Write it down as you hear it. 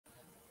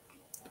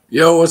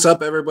Yo, what's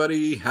up,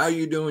 everybody? How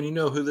you doing? You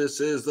know who this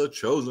is, the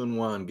chosen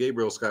one,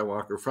 Gabriel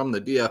Skywalker from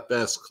the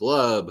DFS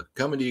Club,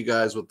 coming to you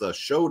guys with the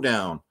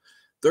Showdown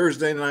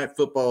Thursday Night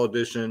Football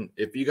Edition.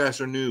 If you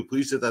guys are new,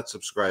 please hit that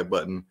subscribe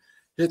button,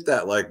 hit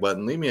that like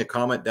button, leave me a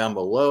comment down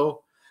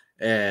below.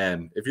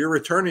 And if you're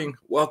returning,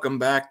 welcome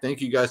back. Thank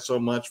you guys so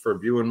much for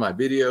viewing my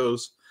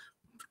videos.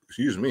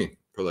 Excuse me,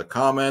 for the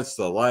comments,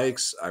 the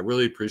likes. I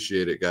really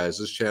appreciate it, guys.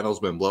 This channel's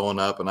been blowing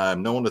up, and I have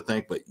no one to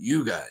thank but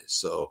you guys.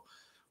 So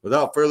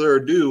without further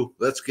ado,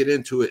 let's get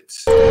into it.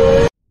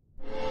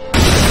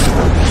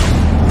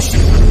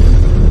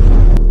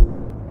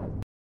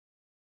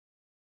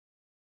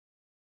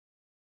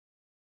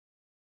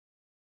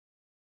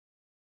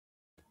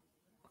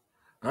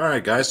 All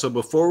right, guys. So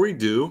before we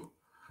do,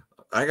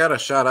 I got to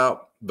shout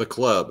out the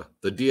club,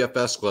 the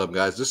DFS Club,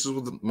 guys. This is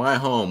my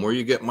home where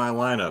you get my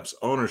lineups,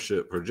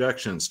 ownership,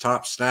 projections,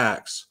 top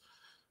stacks.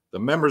 The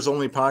members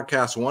only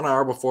podcast 1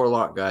 hour before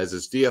lock, guys.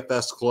 It's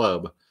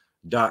dfsclub.com.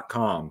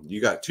 You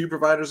got two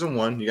providers in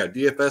one. You got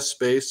DFS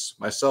Space,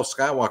 myself,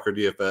 Skywalker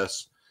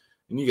DFS,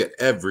 and you get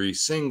every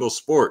single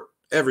sport,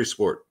 every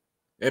sport.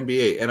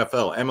 NBA,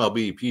 NFL,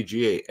 MLB,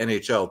 PGA,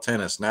 NHL,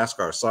 tennis,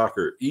 NASCAR,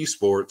 soccer,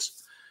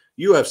 esports,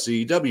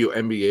 UFC,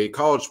 WNBA,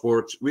 college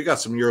sports. We got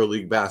some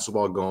EuroLeague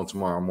basketball going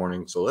tomorrow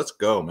morning. So let's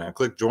go, man.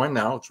 Click join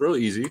now. It's real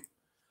easy.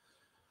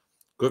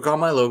 Click on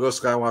my logo,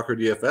 Skywalker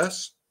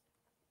DFS.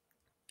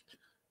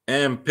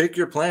 And pick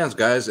your plans,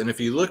 guys. And if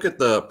you look at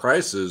the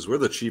prices, we're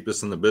the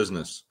cheapest in the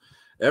business.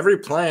 Every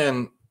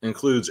plan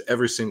includes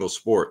every single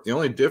sport. The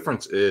only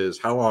difference is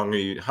how long do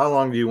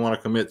you want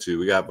to commit to?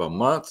 We have a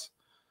month,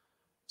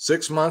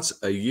 6 months,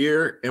 a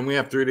year, and we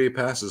have 3-day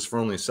passes for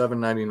only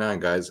 $7.99,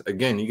 guys.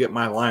 Again, you get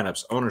my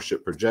lineups,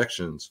 ownership,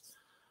 projections,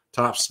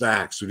 top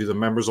stacks. We do the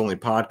members only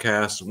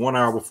podcast 1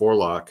 hour before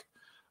lock.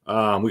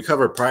 We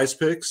cover prize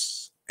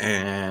picks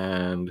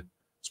and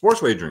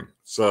sports wagering.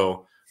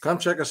 So come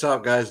check us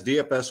out, guys.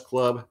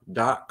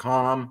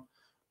 dfsclub.com.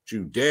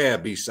 You dare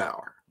be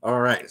sour. All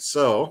right,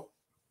 so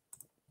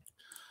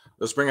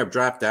let's bring up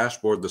Draft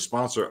Dashboard, the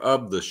sponsor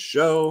of the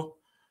show.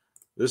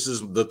 This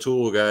is the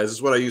tool, guys. This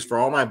is what I use for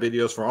all my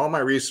videos, for all my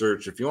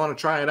research. If you want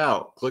to try it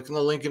out, click on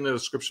the link in the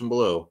description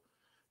below.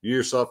 You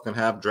yourself can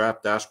have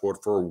Draft Dashboard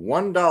for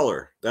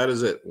 $1. That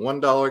is it.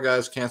 $1,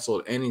 guys. Cancel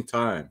at any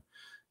time.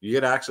 You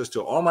get access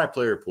to all my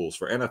player pools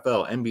for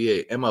NFL,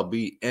 NBA,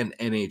 MLB, and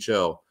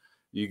NHL.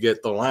 You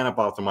get the lineup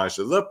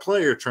optimizer, the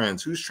player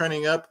trends, who's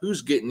trending up,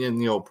 who's getting in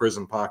the old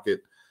prison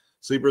pocket,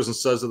 sleepers and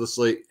studs of the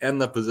slate,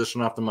 and the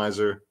position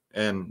optimizer.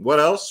 And what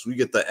else? We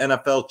get the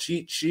NFL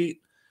cheat sheet,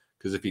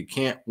 because if you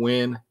can't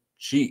win,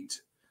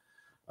 cheat.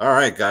 All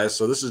right, guys.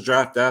 So this is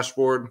Draft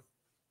Dashboard.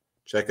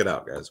 Check it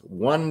out, guys.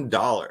 $1.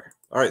 All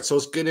right, so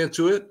let's get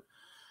into it.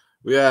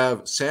 We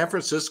have San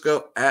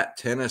Francisco at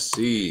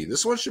Tennessee.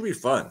 This one should be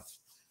fun.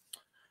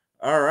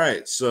 All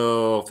right,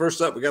 so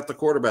first up, we got the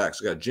quarterbacks.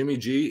 We got Jimmy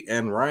G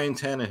and Ryan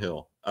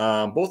Tannehill.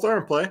 Both are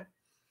in play.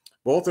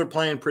 Both are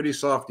playing pretty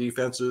soft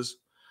defenses.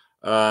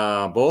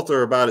 Both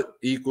are about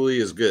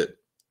equally as good.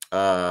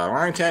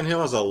 Ryan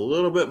Tannehill has a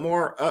little bit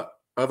more up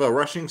of a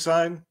rushing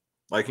side.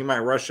 Like he might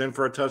rush in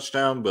for a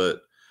touchdown,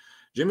 but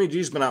Jimmy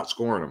G's been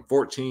outscoring him.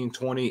 14,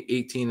 20,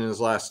 18 in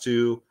his last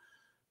three.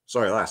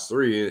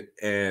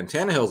 And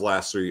Tannehill's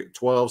last three,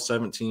 12,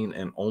 17,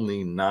 and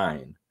only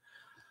 9.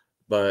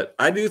 But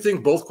I do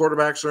think both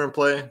quarterbacks are in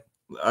play.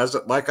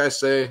 Like I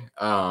say,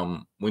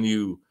 when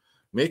you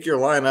make your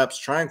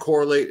lineups, try and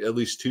correlate at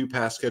least 2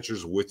 pass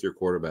catchers with your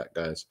quarterback,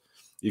 guys.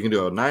 You can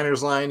do a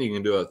Niners line, you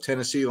can do a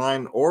Tennessee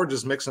line, or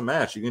just mix and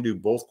match. You can do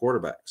both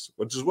quarterbacks,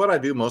 which is what I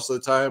do most of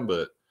the time,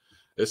 but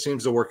it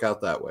seems to work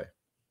out that way.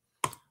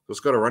 Let's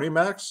go to running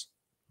backs.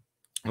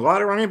 A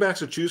lot of running backs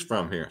to choose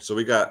from here. So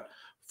we got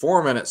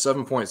Foreman at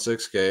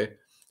 7.6K.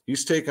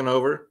 He's taken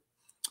over.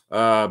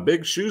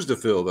 Big shoes to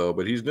fill, though,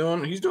 but he's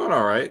doing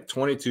all right.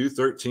 22,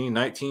 13,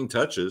 19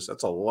 touches.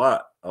 That's a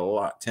lot.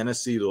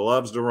 Tennessee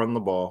loves to run the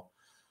ball.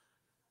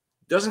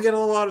 Doesn't get a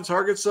lot of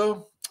targets,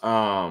 though.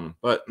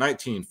 But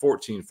 19,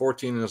 14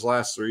 in his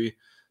last 3.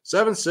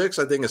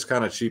 7.6, I think is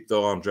kind of cheap,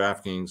 though, on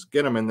Draftkings.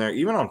 Get him in there.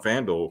 Even on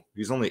FanDuel,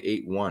 he's only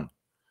 8.1.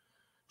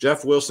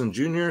 Jeff Wilson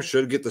Jr.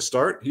 should get the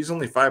start. He's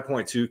only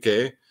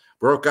 5.2K.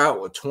 Broke out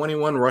with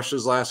 21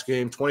 rushes last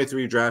game,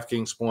 23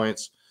 Draftkings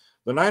points.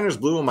 The Niners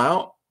blew him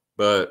out,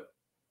 but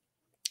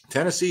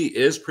Tennessee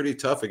is pretty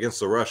tough against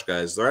the rush,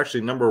 guys. They're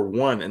actually number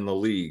 1 in the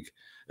league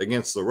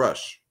against the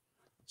rush.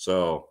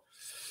 So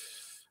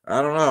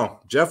I don't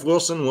know. Jeff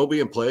Wilson will be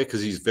in play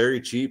because he's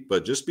very cheap,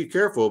 but just be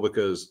careful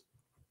because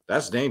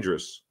that's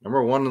dangerous.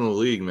 Number 1 in the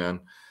league, man.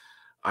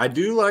 I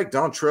do like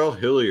Dontrell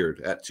Hilliard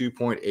at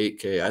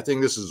 2.8K. I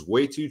think this is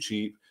way too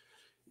cheap.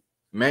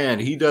 Man,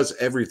 he does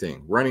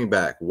everything. Running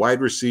back,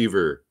 wide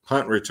receiver,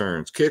 punt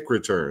returns, kick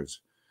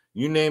returns.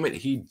 You name it,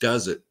 he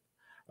does it.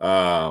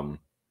 Was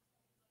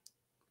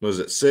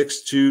it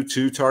 6,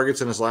 2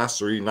 targets in his last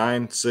 3,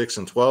 9, 6,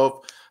 and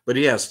 12? But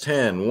he has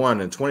 10,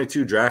 1, and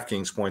 22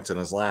 Draftkings points in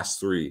his last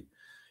 3.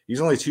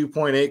 He's only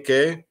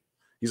 2.8K.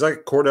 He's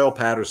like Cordell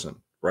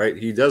Patterson, right?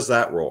 He does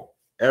that role,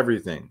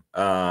 everything.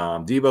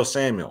 Deebo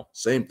Samuel,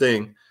 same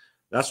thing.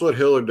 That's what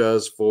Hiller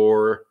does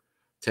for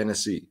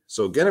Tennessee.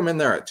 So get him in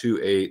there at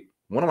 2.8.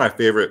 One of my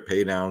favorite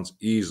pay downs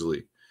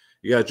easily.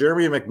 You got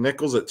Jeremy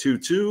McNichols at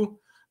 2.2.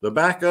 The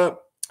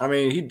backup, I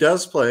mean, he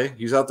does play.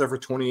 He's out there for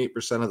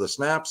 28% of the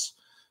snaps,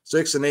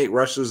 6 and 8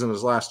 rushes in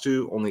his last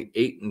two, only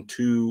 8 and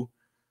 2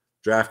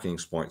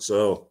 Draftkings points.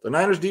 So the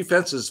Niners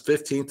defense is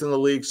 15th in the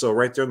league, so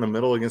right there in the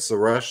middle against the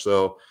rush.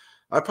 So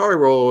I'd probably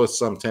roll with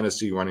some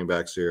Tennessee running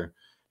backs here.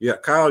 You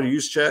got Kyle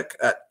Juszczyk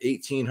at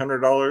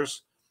 $1,800.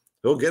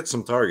 He'll get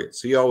some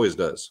targets. He always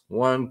does.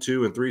 1,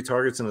 2, and 3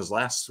 targets in his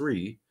last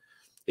 3,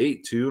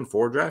 8, 2, and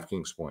 4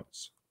 Draftkings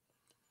points.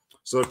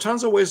 So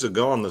tons of ways to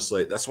go on this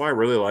slate. That's why I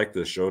really like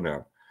this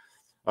showdown.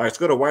 All right, let's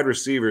go to wide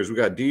receivers. We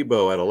got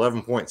Debo at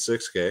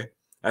 11.6K.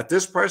 At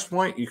this price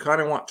point, you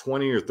kind of want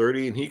 20 or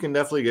 30, and he can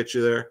definitely get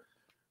you there.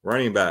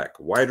 Running back,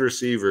 wide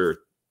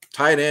receiver,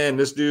 tight end.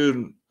 This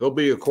dude, he'll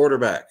be a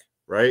quarterback,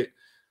 right?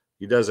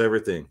 He does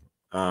everything.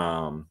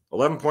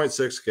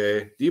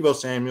 11.6K. Debo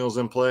Samuel's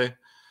in play.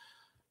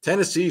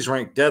 Tennessee's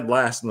ranked dead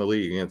last in the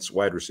league against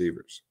wide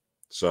receivers.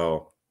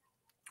 So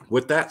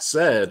with that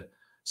said,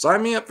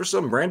 sign me up for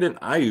some Brandon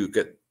Ayuk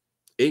at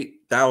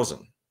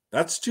 8,000.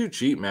 That's too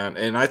cheap, man.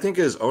 And I think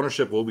his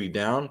ownership will be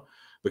down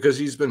because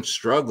he's been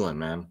struggling,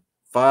 man.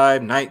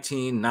 5,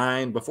 19,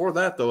 9. Before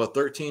that, though, a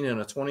 13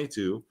 and a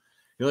 22.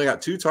 He only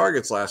got 2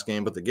 targets last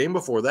game, but the game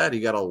before that, he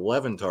got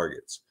 11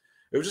 targets.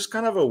 It was just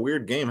kind of a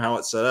weird game how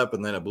it set up,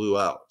 and then it blew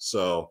out.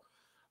 So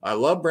I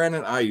love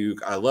Brandon Ayuk.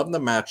 I love the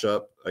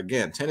matchup.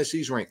 Again,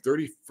 Tennessee's ranked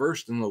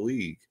 31st in the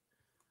league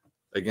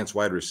against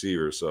wide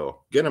receivers. So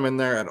get him in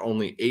there at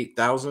only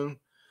 8,000.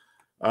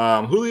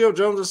 Julio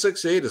Jones at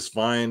 6'8" is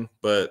fine,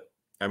 but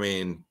I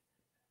mean,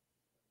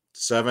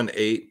 7,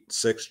 8,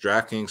 6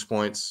 DraftKings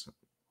points.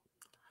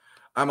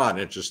 I'm not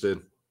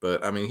interested,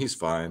 but I mean, he's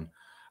fine.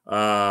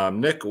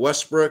 Nick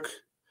Westbrook,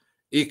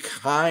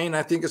 Ekine,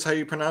 I think is how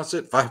you pronounce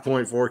it,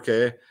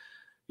 5.4K.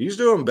 He's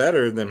doing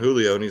better than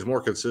Julio, and he's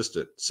more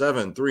consistent.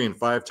 7, 3, and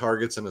 5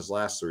 targets in his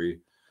last 3.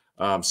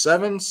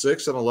 7,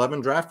 6, and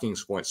 11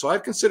 DraftKings points. So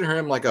I'd consider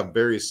him like a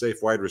very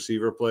safe wide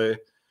receiver play.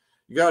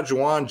 You got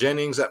Juwan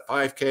Jennings at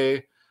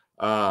 5K.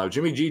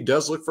 Jimmy G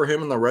does look for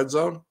him in the red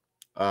zone.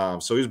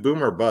 So he's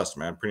boom or bust,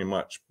 man, pretty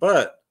much.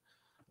 But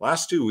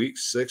last 2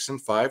 weeks, 6 and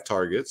 5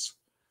 targets,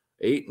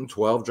 8 and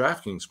 12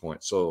 DraftKings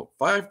points. So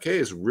 5K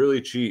is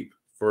really cheap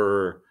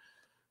for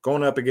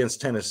going up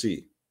against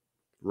Tennessee.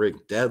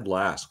 Ranked dead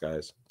last,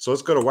 guys. So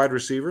let's go to wide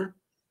receiver.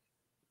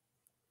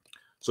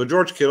 So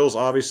George Kittle's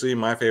obviously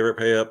my favorite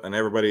pay up and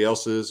everybody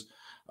else's.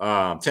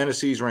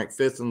 Tennessee's ranked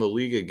 5th in the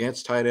league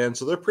against tight ends.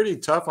 So they're pretty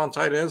tough on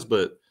tight ends,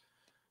 but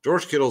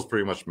George Kittle's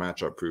pretty much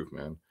matchup proof,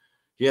 man.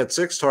 He had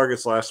 6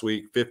 targets last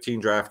week,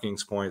 15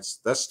 DraftKings points.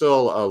 That's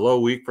still a low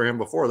week for him.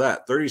 Before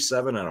that,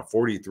 37 and a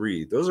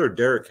 43. Those are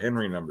Derrick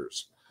Henry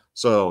numbers.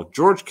 So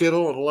George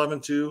Kittle at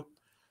 11.2.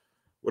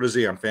 What is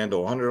he on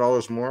FanDuel?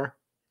 $100 more.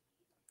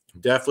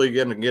 Definitely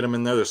going to get him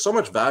in there. There's so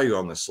much value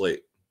on this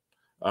slate.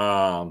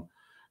 And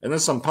then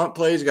some punt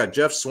plays. You got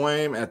Jeff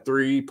Swaim at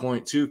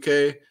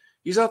 3.2K.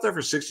 He's out there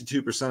for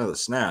 62% of the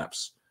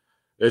snaps.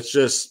 It's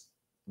just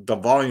the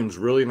volume's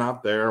really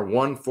not there.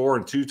 1, 4,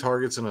 and 2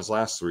 targets in his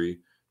last 3.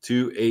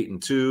 2, 8,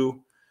 and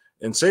 2.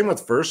 And same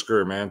with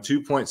Fursker, man,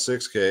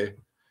 2.6K.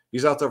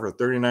 He's out there for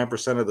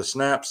 39% of the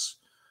snaps,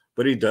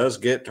 but he does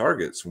get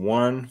targets,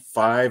 1,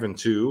 5, and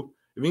 2.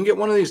 If you can get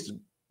one of these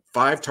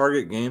 5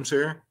 target games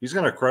here, he's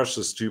going to crush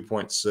this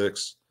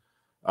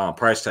 2.6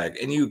 price tag.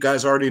 And you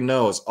guys already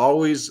know it's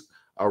always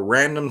a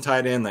random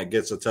tight end that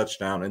gets a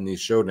touchdown in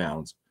these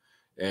showdowns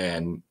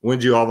and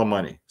wins you all the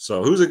money.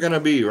 So who's it going to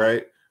be,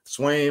 right?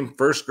 Swaim,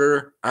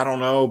 Fursker, I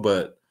don't know,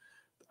 but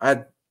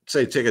I'd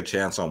say take a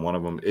chance on one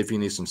of them if you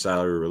need some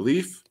salary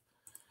relief.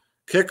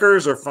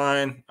 Kickers are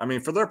fine. I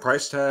mean, for their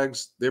price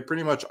tags, they're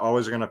pretty much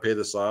always going to pay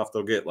this off.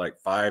 They'll get like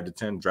 5 to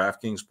 10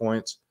 DraftKings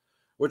points,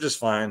 which is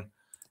fine.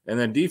 And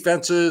then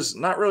defenses,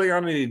 not really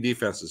on any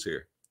defenses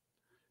here.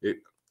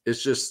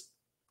 It's just,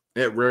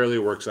 it rarely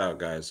works out,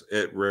 guys.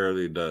 It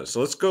rarely does. So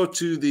let's go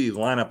to the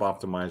lineup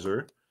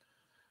optimizer.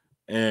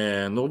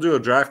 And we'll do a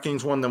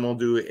DraftKings one, then we'll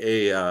do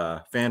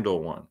a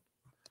FanDuel one.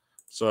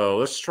 So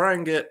let's try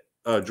and get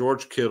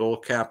George Kittle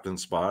captain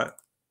spot.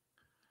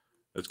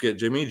 Let's get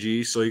Jimmy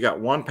G. So you got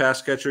 1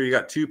 pass catcher, you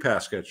got 2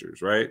 pass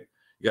catchers, right?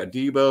 You got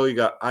Debo, you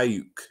got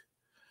Ayuk.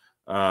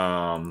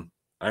 I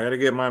got to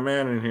get my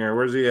man in here.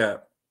 Where's he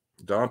at?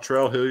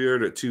 Dontrell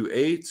Hilliard at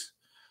 2.8.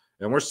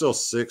 And we're still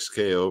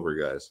 6K over,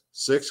 guys.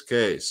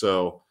 6K.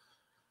 So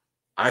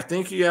I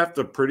think you have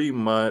to pretty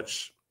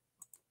much,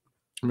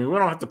 I mean, we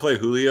don't have to play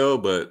Julio,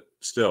 but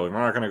still, we're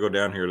not going to go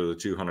down here to the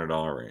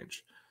 $200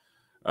 range.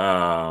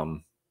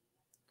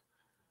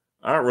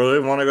 I don't really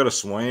want to go to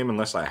Swaim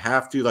unless I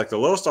have to. Like the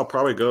lowest I'll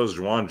probably go is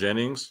Juwan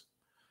Jennings.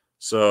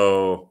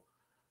 So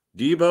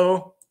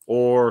Debo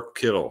or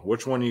Kittle,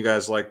 which one you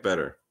guys like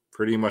better?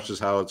 Pretty much is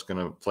how it's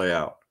going to play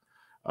out.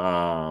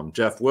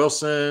 Jeff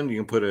Wilson, you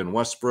can put in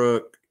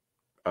Westbrook,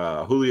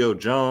 Julio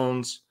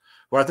Jones,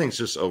 who I think is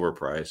just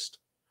overpriced.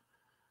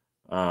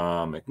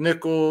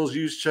 McNichols,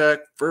 Juszczyk,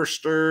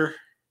 Furster,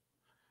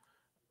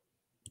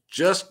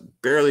 just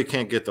barely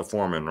can't get the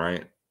Foreman,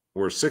 right?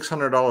 We're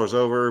 $600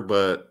 over,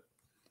 but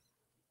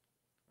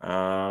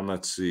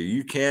let's see.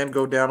 You can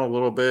go down a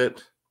little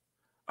bit.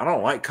 I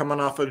don't like coming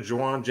off of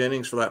Juwan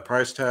Jennings for that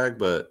price tag,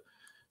 but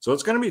so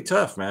it's going to be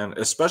tough, man,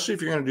 especially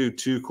if you're going to do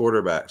 2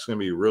 quarterbacks. It's going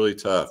to be really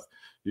tough.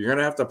 You're going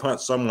to have to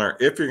punt somewhere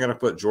if you're going to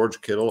put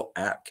George Kittle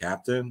at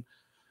captain.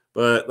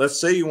 But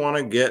let's say you want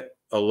to get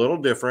a little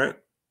different.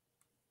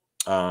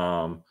 You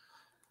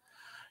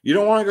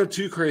don't want to go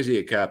too crazy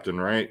at captain,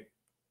 right?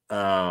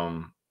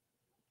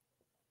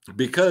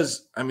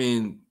 Because, I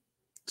mean,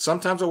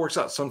 sometimes it works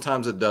out,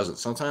 sometimes it doesn't.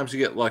 Sometimes you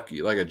get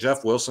lucky, like a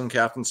Jeff Wilson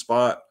captain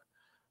spot.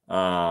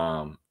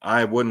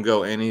 I wouldn't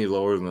go any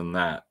lower than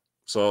that.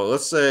 So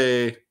let's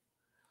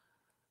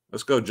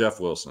go Jeff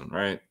Wilson,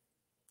 right?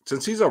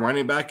 Since he's a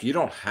running back, you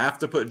don't have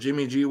to put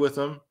Jimmy G with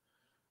him,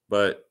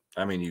 but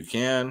I mean, you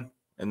can.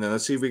 And then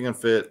let's see if we can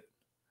fit.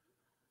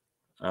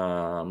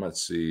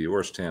 Let's see,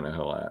 where's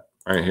Tannehill at?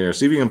 Right here.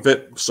 See if you can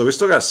fit. So we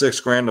still got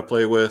 $6,000 to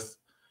play with.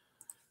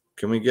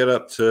 Can we get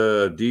up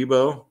to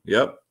Debo?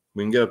 Yep,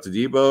 we can get up to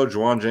Debo,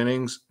 Juwan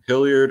Jennings,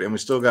 Hilliard, and we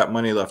still got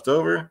money left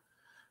over.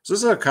 So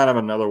this is kind of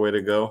another way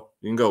to go.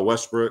 You can go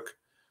Westbrook.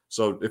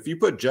 So if you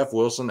put Jeff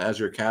Wilson as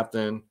your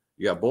captain,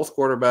 you got both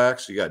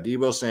quarterbacks. You got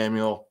Debo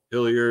Samuel,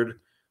 Hilliard,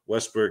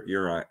 Westbrook.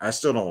 You're right. I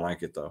still don't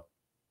like it, though.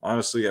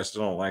 Honestly, I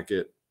still don't like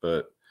it.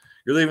 But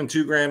you're leaving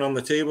 $2,000 on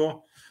the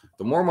table.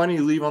 The more money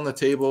you leave on the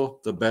table,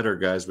 the better,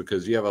 guys,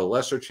 because you have a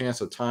lesser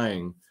chance of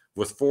tying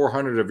with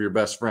 400 of your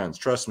best friends.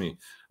 Trust me.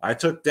 I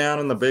took down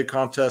in the big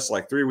contest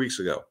like 3 weeks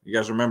ago. You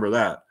guys remember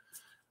that?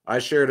 I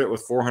shared it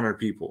with 400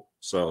 people.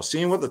 So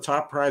seeing what the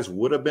top prize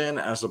would have been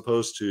as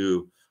opposed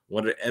to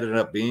what it ended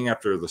up being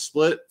after the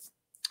split,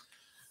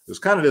 it was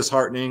kind of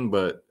disheartening,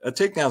 but a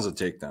takedown's a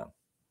takedown.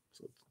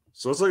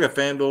 So let's look at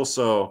FanDuel.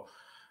 So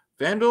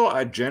FanDuel,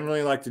 I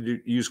generally like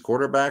to use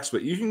quarterbacks,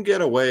 but you can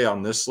get away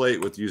on this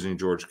slate with using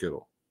George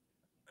Kittle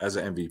as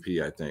an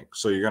MVP, I think.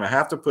 So you're going to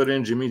have to put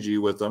in Jimmy G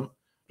with them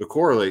to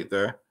correlate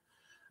there.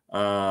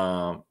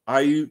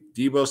 IU,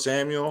 Debo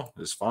Samuel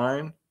is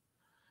fine.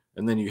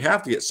 And then you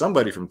have to get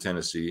somebody from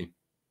Tennessee.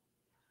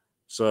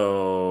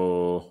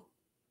 So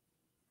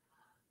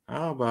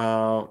how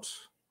about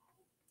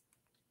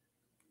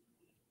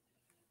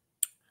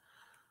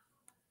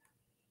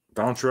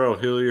Dontrell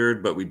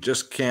Hilliard, but we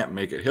just can't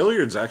make it.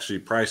 Hilliard's actually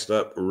priced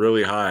up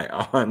really high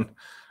on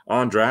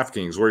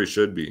DraftKings where he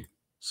should be.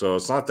 So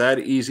it's not that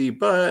easy,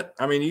 but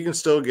I mean, you can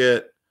still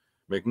get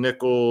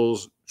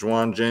McNichols,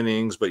 Juwan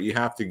Jennings, but you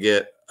have to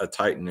get a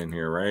Titan in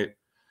here, right?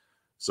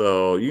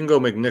 So you can go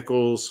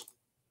McNichols,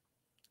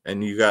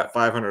 and you got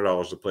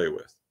 $500 to play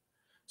with.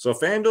 So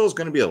FanDuel is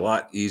going to be a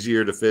lot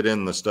easier to fit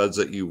in the studs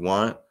that you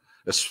want,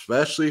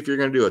 especially if you're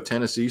going to do a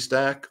Tennessee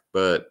stack.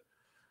 But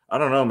I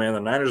don't know, man. The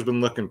Niners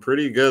been looking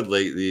pretty good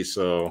lately,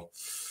 so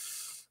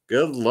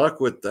good luck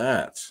with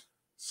that.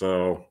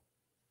 So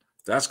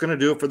that's going to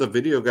do it for the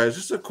video, guys.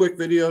 Just a quick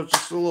video,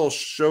 just a little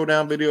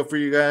showdown video for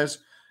you guys.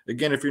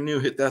 Again, if you're new,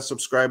 hit that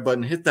subscribe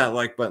button, hit that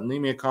like button,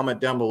 leave me a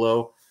comment down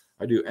below.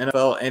 I do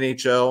NFL,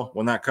 NHL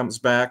when that comes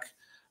back,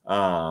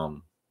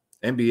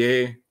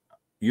 NBA,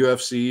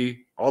 UFC,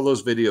 all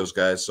those videos,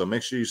 guys. So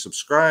make sure you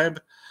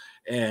subscribe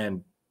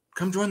and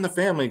come join the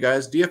family,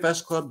 guys.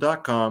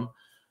 DFSclub.com,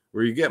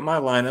 where you get my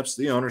lineups,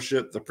 the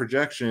ownership, the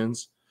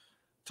projections,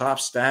 top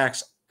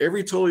stacks,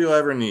 every tool you'll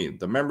ever need.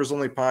 The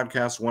members-only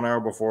podcast 1 hour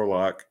before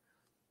lock.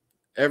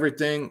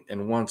 Everything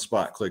in one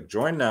spot. Click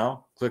join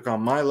now, click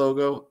on my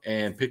logo,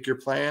 and pick your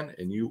plan,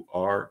 and you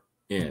are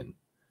in.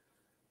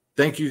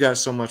 Thank you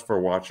guys so much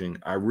for watching.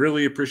 I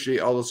really appreciate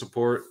all the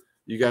support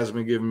you guys have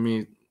been giving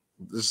me.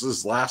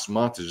 This last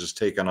month is just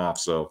taken off.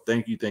 So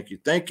thank you, thank you,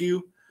 thank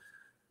you.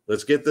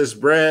 Let's get this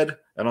bread,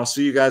 and I'll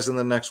see you guys in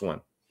the next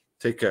one.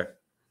 Take care.